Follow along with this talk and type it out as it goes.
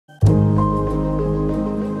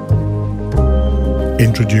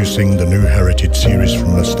Introducing the new Heritage series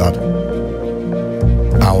from Mustad.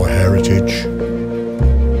 Our heritage,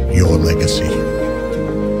 your legacy.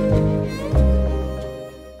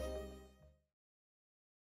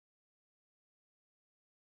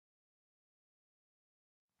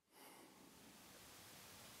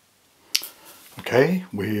 Okay,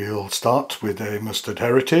 we'll start with a Mustad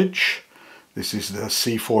Heritage. This is the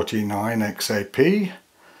C49XSAP,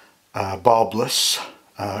 barbless,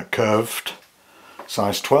 curved,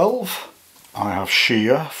 size 12. I have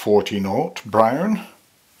sheer 40-0 brown.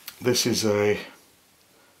 This is a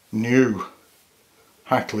new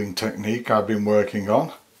hackling technique I've been working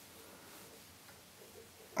on.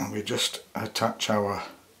 And we just attach our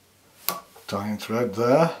tying thread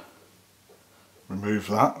there. Remove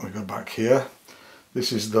that, we go back here.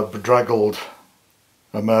 This is the Bedraggled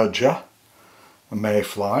emerger, a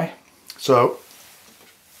mayfly. So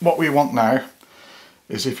what we want now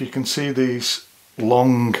is, if you can see these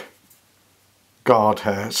long guard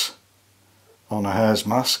hairs on a hare's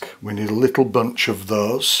mask, we need a little bunch of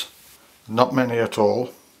those. Not many at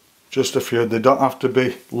all, just a few. They don't have to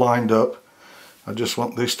be lined up. I just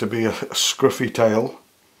want this to be a scruffy tail.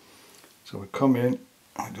 So we come in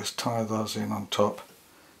and just tie those in on top.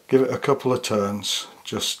 Give it a couple of turns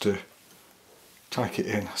just to tack it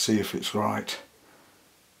in, see if it's right.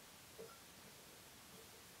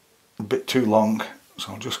 A bit too long,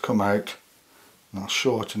 so I'll just come out and I'll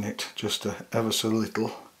shorten it just ever so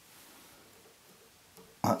little.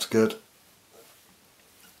 That's good.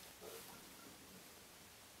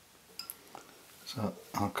 So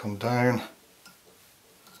I'll come down.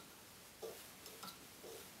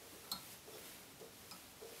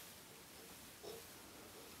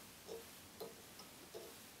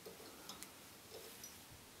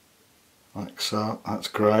 Like so, that's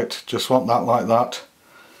great. Just want that like that.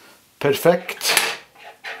 Perfect.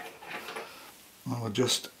 I'll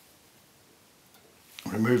just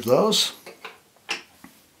remove those.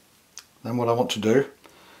 Then what I want to do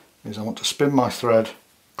is I want to spin my thread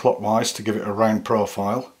clockwise to give it a round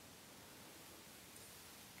profile.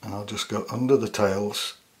 And I'll just go under the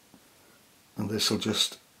tails, and this will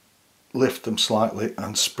just lift them slightly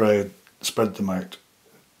and spread them out.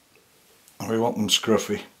 And we want them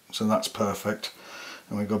scruffy. So that's perfect.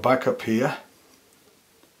 And we go back up here.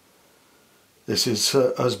 This is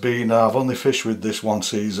has been, I've only fished with this one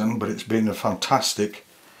season, but it's been a fantastic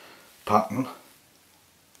pattern.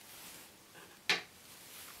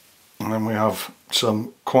 And then we have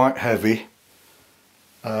some quite heavy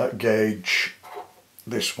gauge.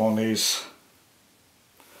 This one is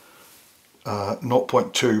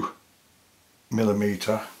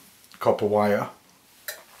 0.2mm copper wire.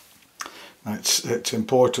 It's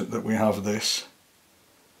important that we have this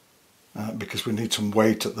because we need some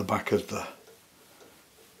weight at the back of the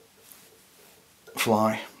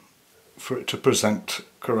fly for it to present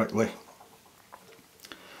correctly.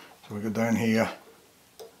 So we go down here,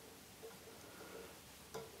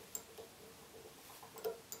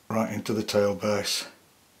 right into the tail base,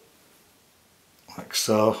 like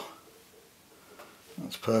so.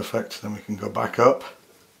 That's perfect. Then we can go back up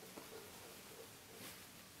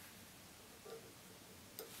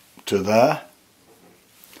to there,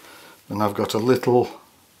 and I've got a little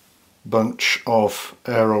bunch of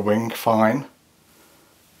Aero wing fine,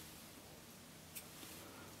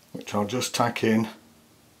 which I'll just tack in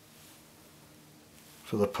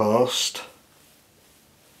for the post.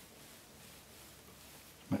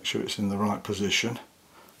 Make sure it's in the right position.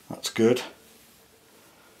 That's good.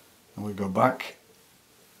 And we go back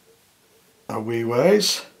a wee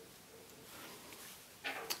ways.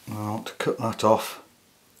 And I want to cut that off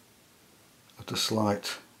at a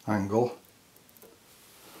slight angle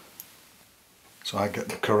so I get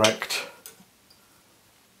the correct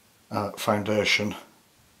foundation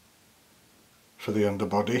for the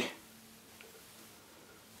underbody.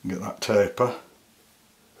 Get that taper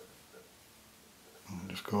and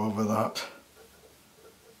just go over that.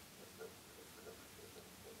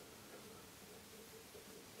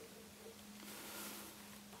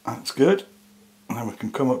 That's good. And then we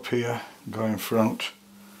can come up here, go in front,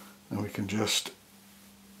 and we can just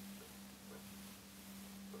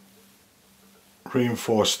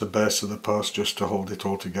reinforce the base of the post just to hold it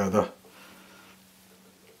all together,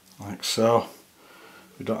 like so.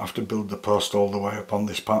 We don't have to build the post all the way up on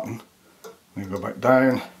this pattern. We go back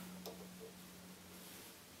down.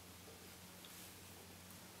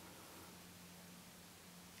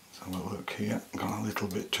 Let's have a look here, gone a little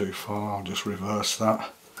bit too far, I'll just reverse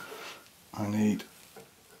that. I need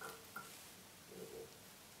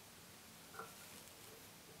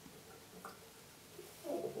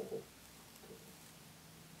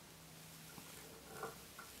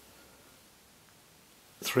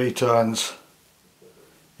 3 turns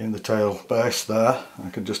in the tail base there. I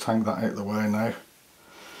can just hang that out of the way now.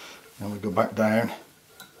 And we go back down.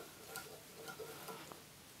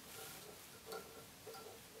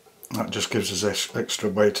 That just gives us this extra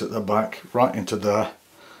weight at the back, right into there.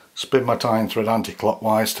 Spin my tying thread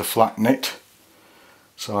anti-clockwise to flatten it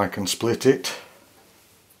so I can split it.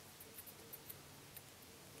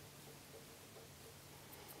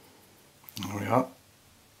 There we are.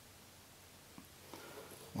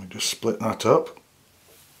 We just split that up.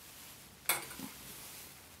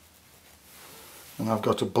 And I've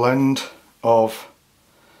got a blend of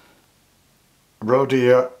roe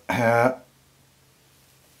deer, hare,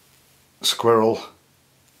 squirrel,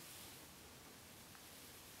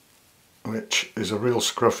 which is a real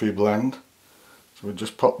scruffy blend. So we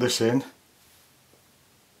just pop this in.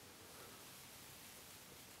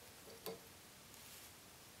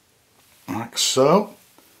 Like so.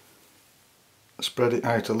 Spread it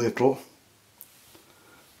out a little.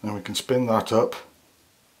 Then we can spin that up.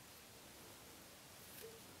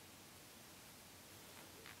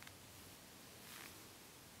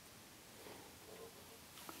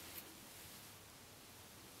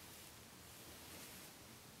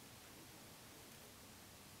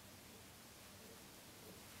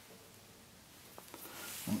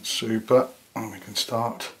 That's super, and we can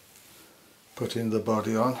start putting the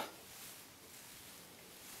body on.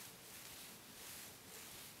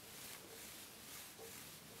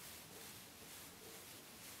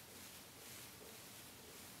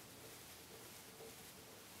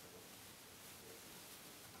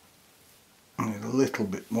 I need a little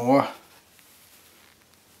bit more.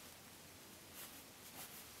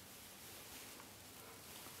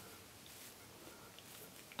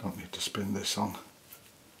 Don't need to spin this on.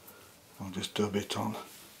 I'll just dub it on.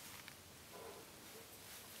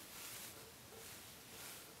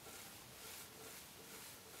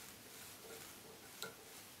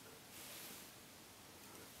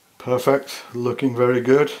 Perfect, looking very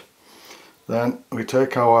good. Then we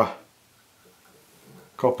take our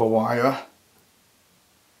copper wire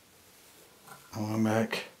and we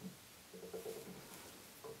make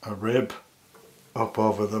a rib up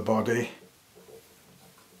over the body.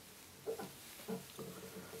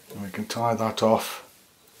 And we can tie that off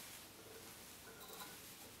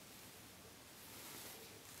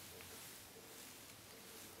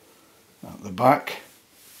at the back.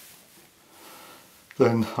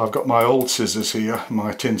 Then I've got my old scissors here,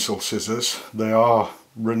 my tinsel scissors. They are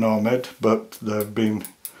renowned, but they've been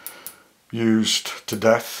used to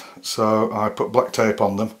death, so I put black tape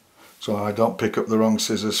on them so I don't pick up the wrong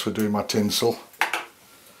scissors for doing my tinsel.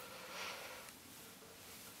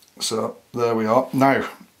 So there we are. Now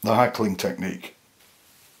the hackling technique.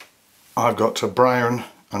 I've got a brown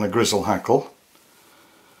and a grizzle hackle.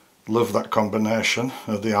 Love that combination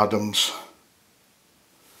of the Adams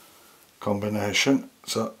combination.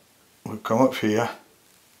 So we'll come up here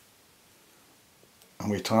and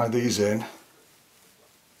we tie these in.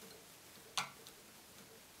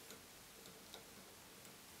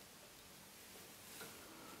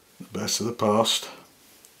 The base of the post.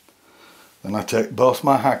 Then I take both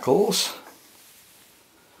my hackles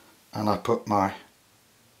and I put my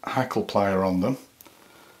hackle plier on them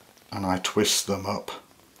and I twist them up.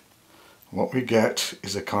 What we get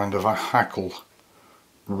is a kind of a hackle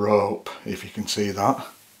rope, if you can see that.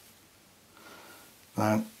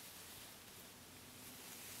 Then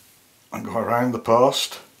I go around the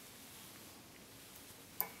post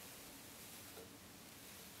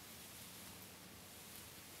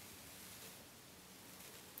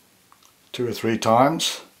two or three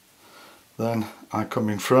times. Then I come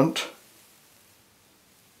in front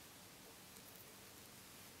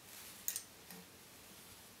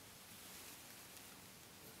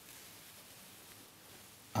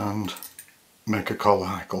and make a collar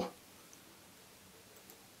hackle.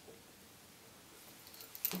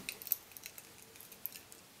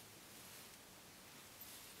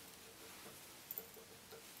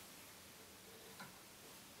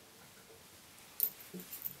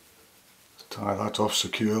 Tie that off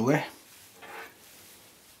securely.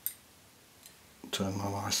 Turn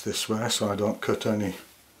my vise this way so I don't cut any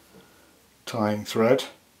tying thread.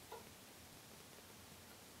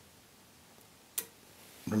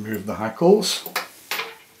 Remove the hackles.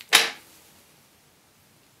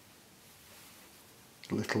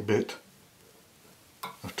 A little bit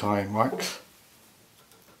of tying wax.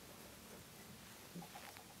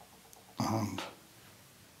 And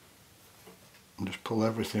just pull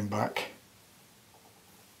everything back.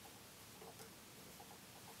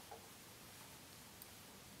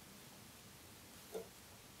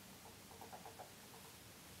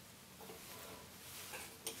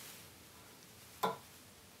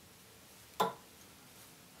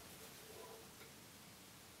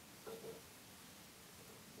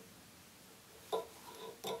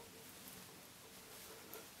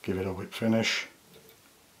 give it a whip finish.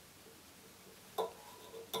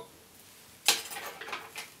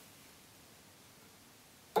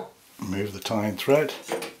 Move the tying thread.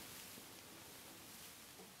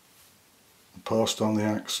 The post on the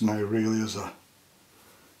axe now really is a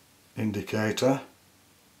indicator.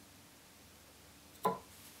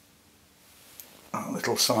 A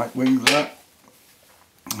little sight wing there,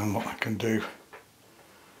 and what I can do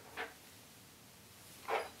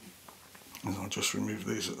is I'll just remove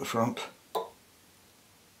these at the front.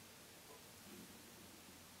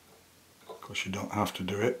 Of course you don't have to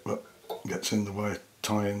do it, but it gets in the way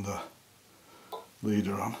tying the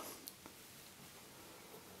leader on.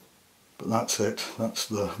 But that's it, that's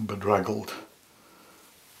the bedraggled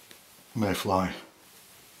mayfly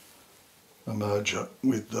emerger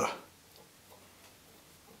with the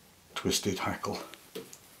twisted hackle.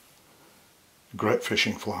 Great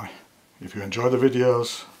fishing fly. If you enjoy the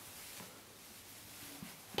videos,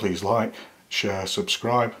 please like, share,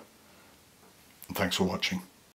 subscribe, and thanks for watching.